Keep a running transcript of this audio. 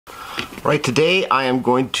Right, today I am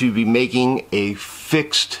going to be making a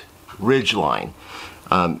fixed ridgeline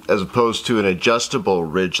as opposed to an adjustable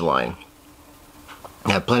ridgeline.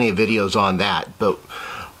 I have plenty of videos on that, but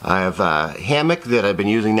I have a hammock that I've been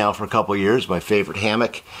using now for a couple of years, my favorite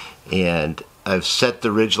hammock, and I've set the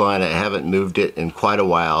ridgeline. I haven't moved it in quite a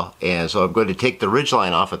while, and so I'm going to take the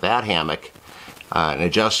ridgeline off of that hammock, an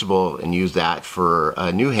adjustable, and use that for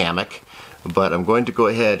a new hammock. But I'm going to go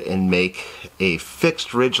ahead and make a fixed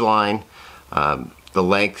ridgeline, the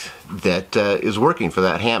length that is working for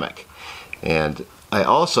that hammock. And I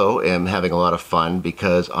also am having a lot of fun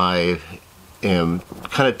because I am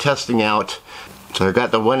kind of testing out. So I've got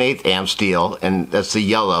the 8th Amsteel, and that's the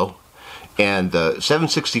yellow, and the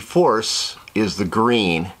 7/64 is the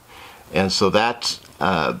green, and so that's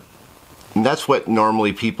what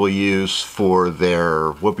normally people use for their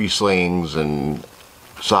whoopee slings and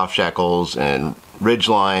soft shackles and ridge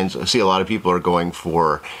lines. I see a lot of people are going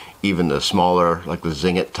for even the smaller, like the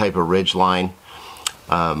Zing It type of ridge line.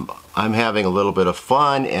 I'm having a little bit of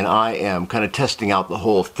fun, and I am kind of testing out the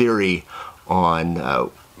whole theory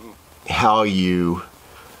on how you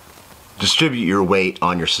distribute your weight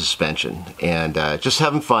on your suspension, and just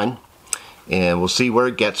having fun, and we'll see where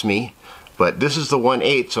it gets me. But this is the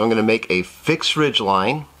 1/8, so I'm going to make a fixed ridge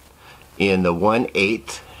line in the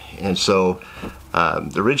 1/8, and so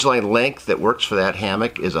the ridge line length that works for that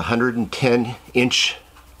hammock is 110-inch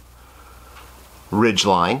ridge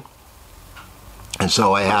line, and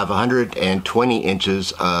so I have 120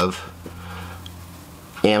 inches of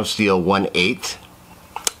Amsteel 1/8,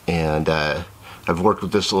 and I've worked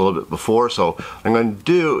with this a little bit before, so what I'm going to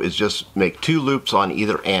do is just make 2 loops on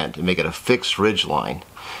either end and make it a fixed ridge line.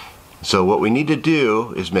 So what we need to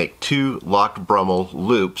do is make 2 locked Brummel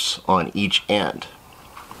loops on each end.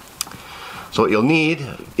 So what you'll need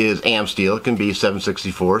is Amsteel. It can be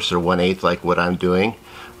 7/64 or 1/8 like what I'm doing.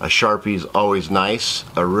 A Sharpie's always nice.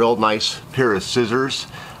 A real nice pair of scissors.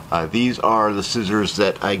 These are the scissors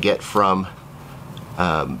that I get from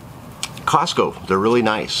Costco. They're really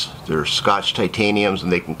nice. They're Scotch titaniums,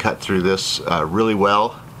 and they can cut through this really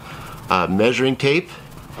well. Measuring tape,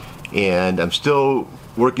 and I'm still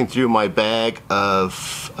working through my bag of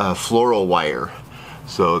floral wire.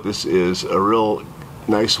 So this is a real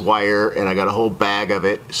nice wire, and I got a whole bag of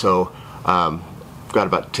it, so I've got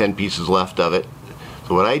about 10 pieces left of it.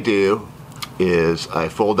 So what I do is I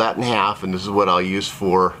fold that in half, and this is what I'll use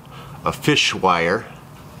for a fish wire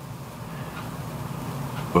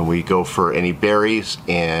when we go for any berries,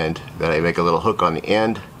 and then I make a little hook on the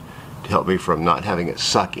end to help me from not having it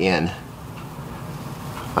suck in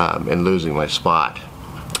and losing my spot.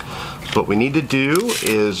 So what we need to do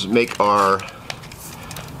is make our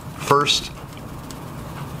first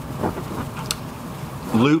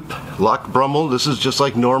loop lock Brummel. This is just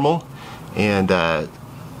like normal, and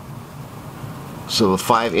so the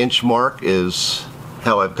 5-inch mark is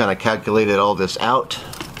how I've kind of calculated all this out.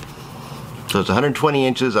 So it's 120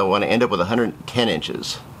 inches. I want to end up with 110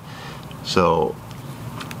 inches. So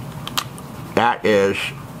that is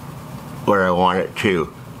where I want it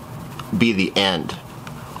to be, the end.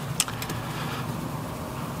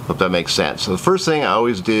 Hope that makes sense. So the first thing I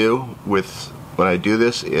always do when I do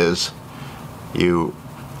this is you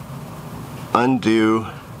undo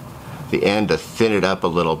the end to thin it up a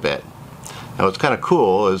little bit. Now what's kind of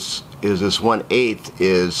cool is this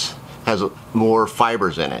 1/8 has more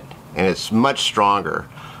fibers in it, and it's much stronger.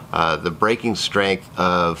 The breaking strength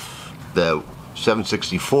of the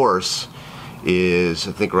 7/64 is,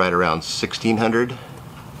 I think, right around 1,600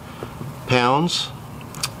 pounds,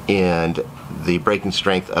 and the breaking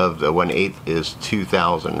strength of the 1/8 is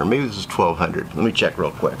 2,000, or maybe this is 1,200. Let me check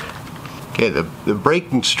real quick. Okay, the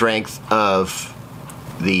breaking strength of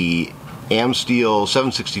the Amsteel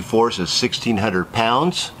 7/64 is 1,600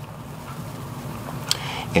 pounds,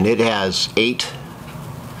 and it has 8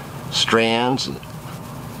 strands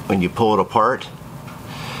when you pull it apart,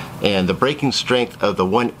 and the breaking strength of the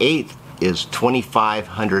 1/8 is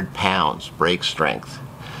 2,500 pounds break strength.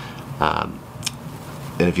 And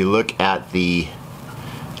if you look at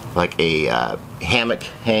like a hammock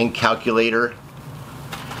hang calculator,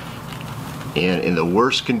 and in the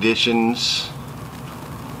worst conditions,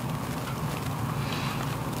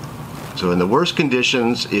 so in the worst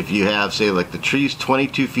conditions, if you have, say, like the tree's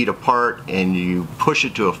 22 feet apart and you push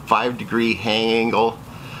it to a 5-degree hang angle,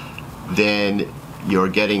 then you're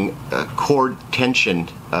getting a cord tension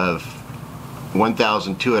of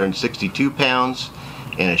 1,262 pounds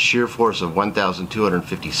and a shear force of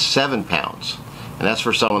 1,257 pounds. And that's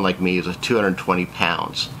for someone like me, who's 220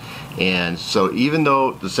 pounds. And so even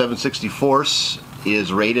though the 7/64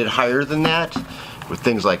 is rated higher than that, with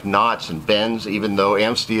things like knots and bends. Even though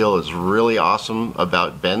Amsteel is really awesome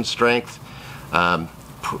about bend strength,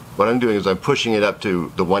 what I'm doing is I'm pushing it up to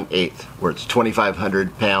the 1/8, where it's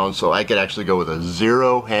 2,500 pounds, so I could actually go with a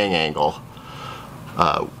 0 hang angle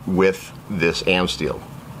with this Amsteel,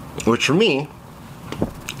 which for me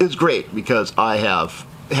is great because I have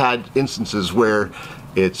had instances where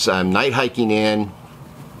it's night hiking in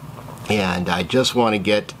and I just want to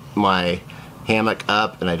get my hammock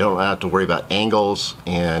up and I don't have to worry about angles,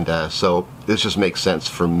 and so this just makes sense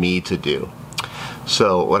for me to do.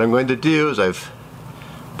 So what I'm going to do is I've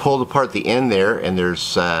pulled apart the end there, and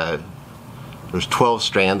there's 12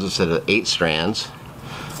 strands instead of 8 strands,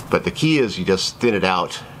 but the key is you just thin it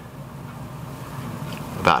out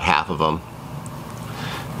about half of them.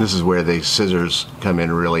 This is where the scissors come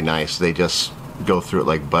in really nice. They just go through it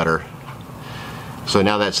like butter. So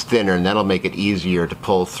now that's thinner, and that'll make it easier to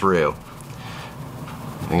pull through.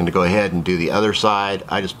 I'm going to go ahead and do the other side.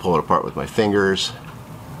 I just pull it apart with my fingers.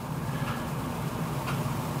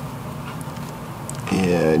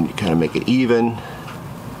 And you kind of make it even.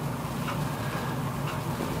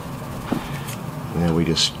 And then we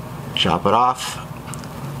just chop it off.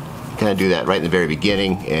 Kind of do that right in the very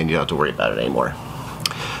beginning, and you don't have to worry about it anymore.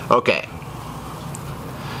 Okay.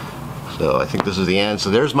 So I think this is the end. So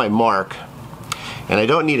there's my mark. And I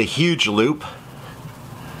don't need a huge loop.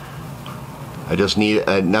 I just need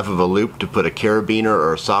enough of a loop to put a carabiner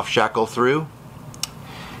or a soft shackle through.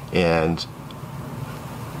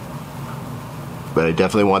 But I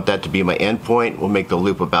definitely want that to be my end point. We'll make the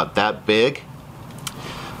loop about that big.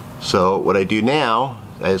 So what I do now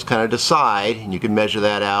is kind of decide, and you can measure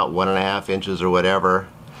that out 1.5 inches or whatever,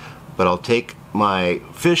 but I'll take my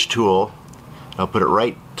fish tool and I'll put it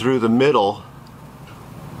right through the middle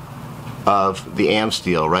of the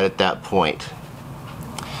Amsteel, right at that point.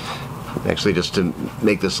 Actually, just to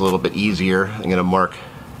make this a little bit easier, I'm going to mark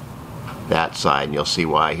that side, and you'll see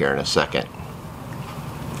why here in a second.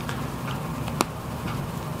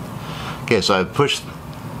 Okay, so I've pushed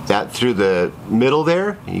that through the middle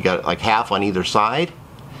there. You got like half on either side.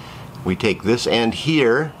 We take this end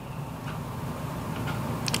here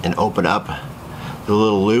and open up the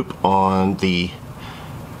little loop on the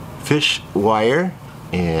fish wire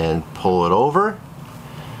and pull it over.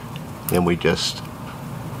 Then we just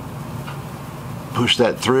push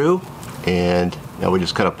that through, and now we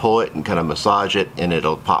just kind of pull it and kind of massage it, and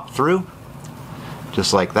it'll pop through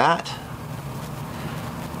just like that.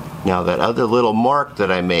 Now that other little mark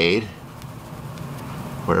that I made,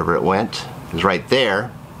 wherever it went, is right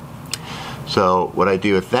there. So what I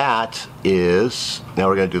do with that is, now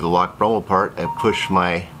we're going to do the lock Brummel part. I push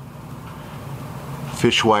my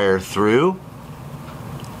fish wire through,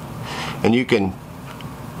 and you can,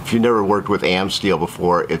 if you've never worked with Amsteel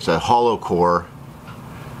before, it's a hollow core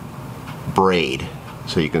braid,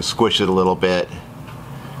 so you can squish it a little bit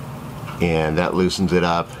and that loosens it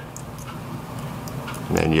up,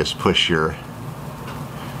 and then you just push your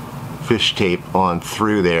fish tape on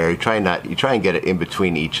through there. You try and get it in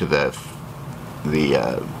between each of the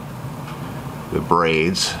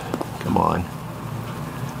braids. Come on,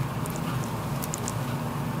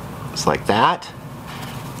 just like that.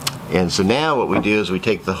 And so now what we do is we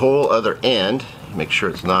take the whole other end, make sure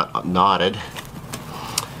it's not knotted.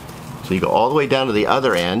 So you go all the way down to the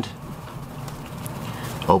other end,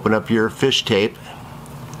 open up your fish tape,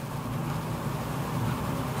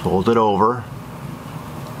 fold it over,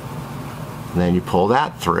 and then you pull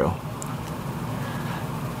that through.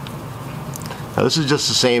 Now this is just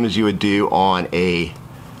the same as you would do on a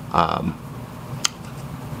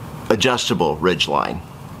adjustable Ridgeline.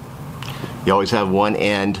 You always have one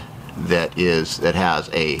end that has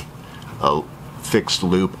a fixed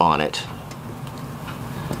loop on it.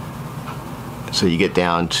 So you get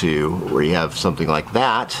down to where you have something like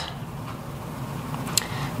that,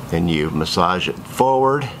 and you massage it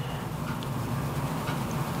forward,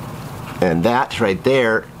 and that right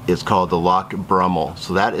there is called the lock Brummel.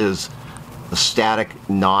 So that is a static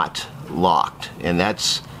knot locked, and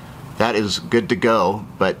that is good to go.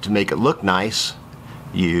 But to make it look nice,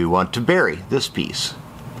 you want to bury this piece.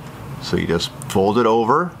 So you just fold it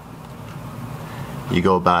over, you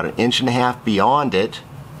go about 1.5 inches beyond it.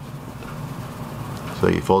 So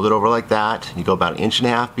you fold it over like that, you go about 1.5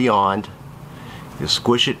 inches beyond, you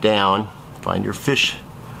squish it down, find your fish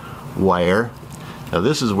wire. Now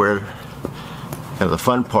this is where kind of the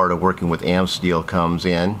fun part of working with Amsteel comes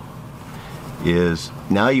in, is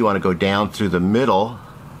now you want to go down through the middle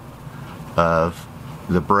of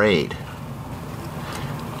the braid.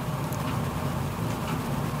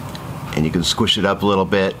 And you can squish it up a little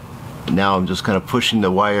bit. Now I'm just kind of pushing the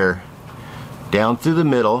wire down through the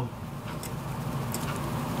middle,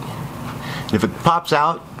 If it pops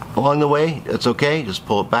out along the way, it's okay, just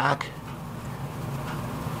pull it back.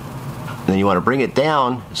 And then you want to bring it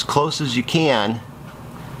down as close as you can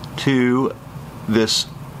to this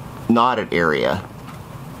knotted area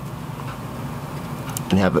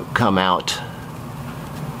and have it come out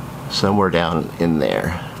somewhere down in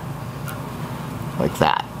there, like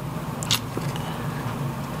that.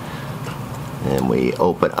 And we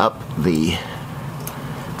open up the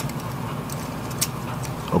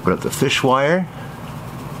fish wire.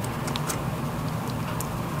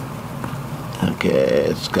 Okay,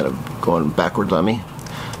 it's kind of going backwards on me.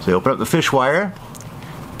 So you open up the fish wire,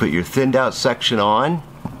 put your thinned out section on,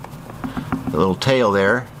 the little tail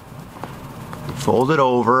there, you fold it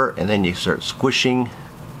over, and then you start squishing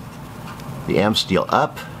the Amsteel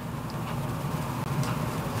up.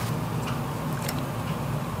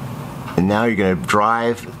 And now you're going to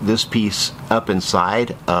drive this piece up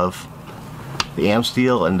inside of the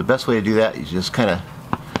Amsteel, and the best way to do that is just kind of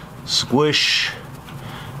squish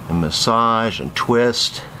and massage and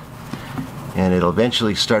twist, and it'll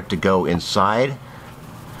eventually start to go inside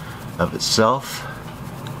of itself.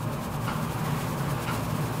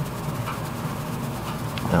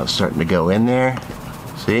 Now it's starting to go in there,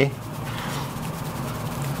 see?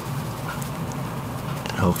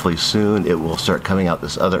 Hopefully soon it will start coming out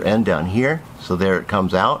this other end down here. So there it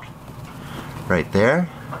comes out, right there.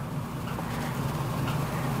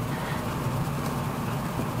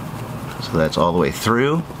 So that's all the way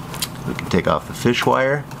through. We can take off the fish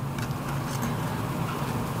wire.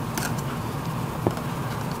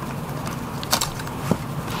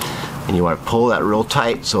 And you want to pull that real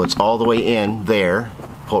tight so it's all the way in there.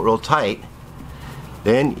 Pull it real tight.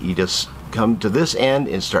 Then you just come to this end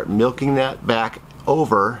and start milking that back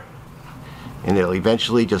over, and it'll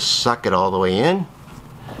eventually just suck it all the way in.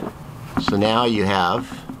 So now you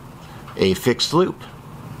have a fixed loop.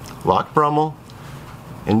 Lock Brummel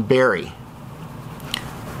and bury.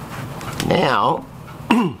 Now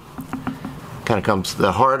kind of comes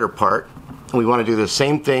the harder part. We want to do the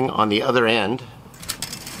same thing on the other end.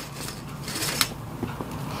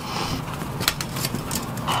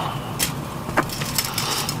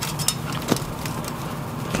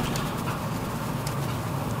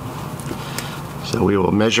 So we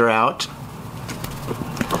will measure out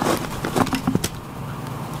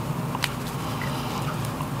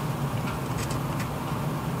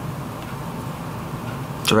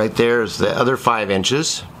so right there is the other 5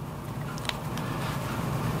 inches.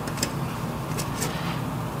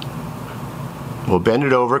 We'll bend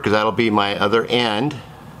it over because that'll be my other end,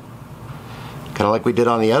 kind of like we did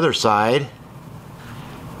on the other side.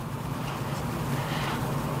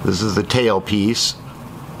 This is the tail piece.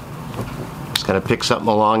 Just kind of pick something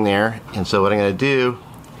along there, and so what I'm going to do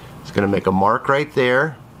is going to make a mark right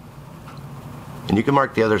there, and you can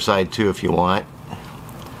mark the other side too if you want.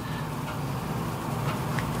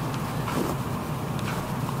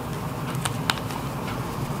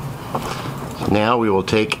 So now we will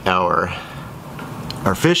take our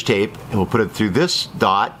fish tape and we'll put it through this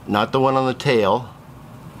dot, not the one on the tail.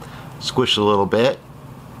 Squish a little bit.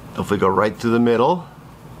 Hopefully go right through the middle.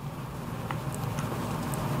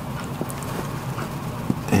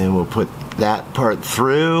 And we'll put that part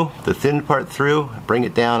through, the thin part through, bring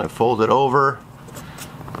it down and fold it over,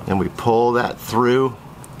 and we pull that through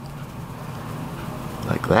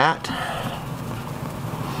like that.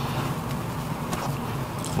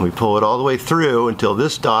 And we pull it all the way through until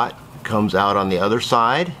this dot comes out on the other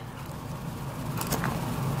side.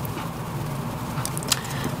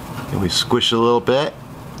 And we squish a little bit.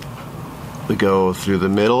 We go through the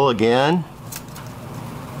middle again.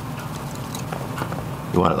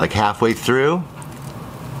 You want it like halfway through.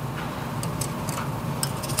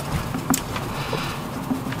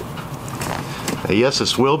 Now, yes,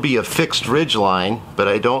 this will be a fixed ridge line, but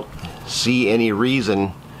I don't see any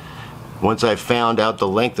reason, once I've found out the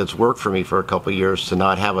length that's worked for me for a couple years, to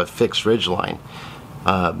not have a fixed ridge line.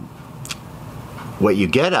 What you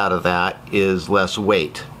get out of that is less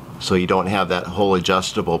weight, so you don't have that whole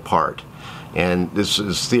adjustable part. And this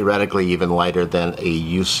is theoretically even lighter than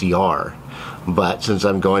a UCR. But since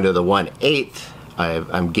I'm going to the 1/8,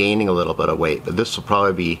 I'm gaining a little bit of weight. But this will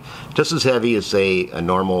probably be just as heavy as, say, a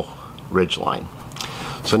normal ridge line.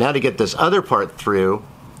 So now to get this other part through,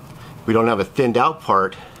 we don't have a thinned out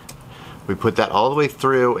part. We put that all the way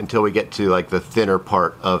through until we get to like the thinner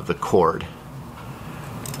part of the cord.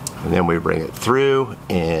 And then we bring it through,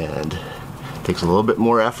 and it takes a little bit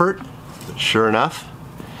more effort, but sure enough,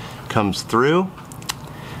 it comes through.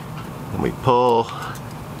 And we pull.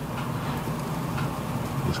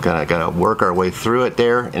 Just kind of got to work our way through it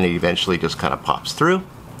there, and it eventually just kind of pops through.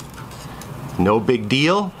 No big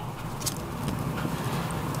deal.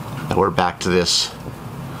 Now we're back to this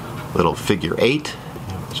little figure 8.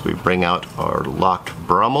 So we bring out our locked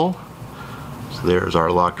Brummel. So there's our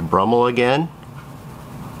locked Brummel again.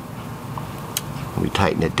 We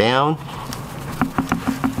tighten it down.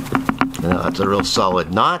 Now that's a real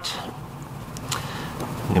solid knot.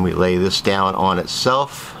 And we lay this down on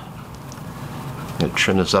itself. I'm going to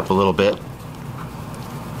trim this up a little bit.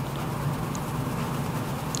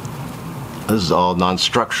 This is all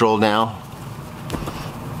non-structural now.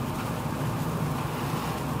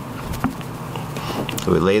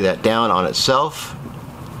 So we lay that down on itself.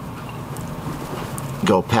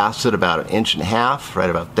 Go past it about 1.5 inches, right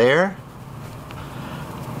about there.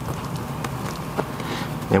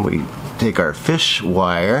 Then we take our fish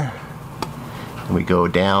wire and we go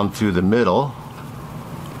down through the middle,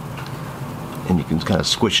 and you can kind of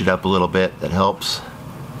squish it up a little bit. That helps.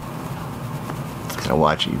 Just kind of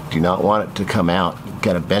watch it. You do not want it to come out. You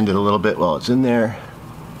kind of bend it a little bit while it's in there.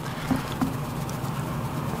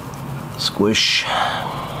 Squish.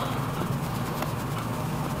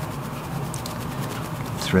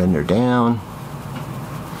 Threading her down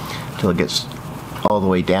until it gets all the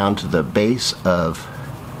way down to the base of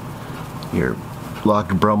your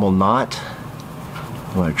locked Brummel knot.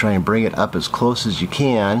 You want to try and bring it up as close as you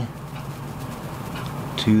can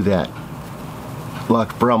to that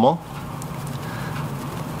locked Brummel,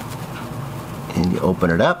 and you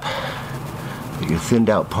open it up, put your thinned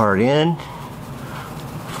out part in,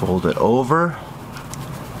 fold it over,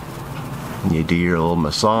 and you do your little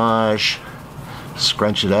massage,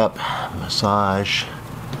 scrunch it up, massage.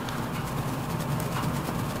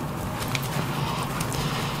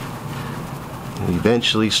 And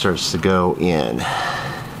eventually starts to go in. Now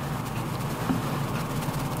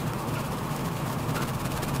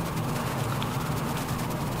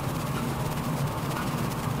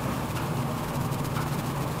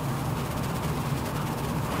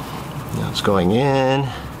it's going in.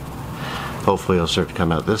 Hopefully it'll start to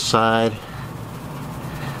come out this side.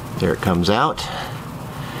 There it comes out.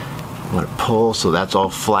 I'm going to pull so that's all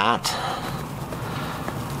flat.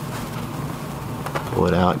 Pull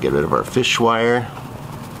it out, get rid of our fish wire.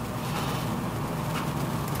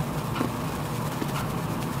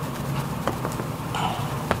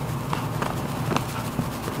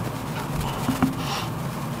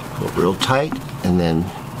 Pull it real tight and then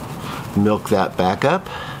milk that back up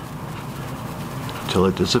until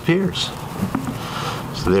it disappears.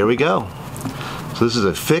 So there we go. So this is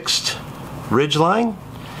a fixed Ridgeline,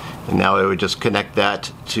 and now I would just connect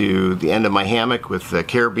that to the end of my hammock with the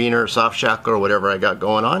carabiner, soft shackle, or whatever I got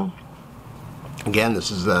going on. Again,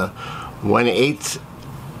 this is the 1/8th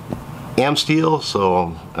Amsteel,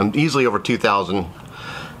 so I'm easily over 2,000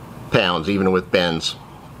 pounds, even with bends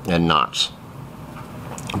and knots.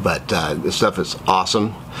 But this stuff is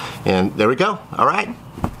awesome, and there we go. All right,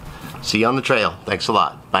 see you on the trail. Thanks a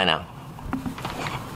lot. Bye now.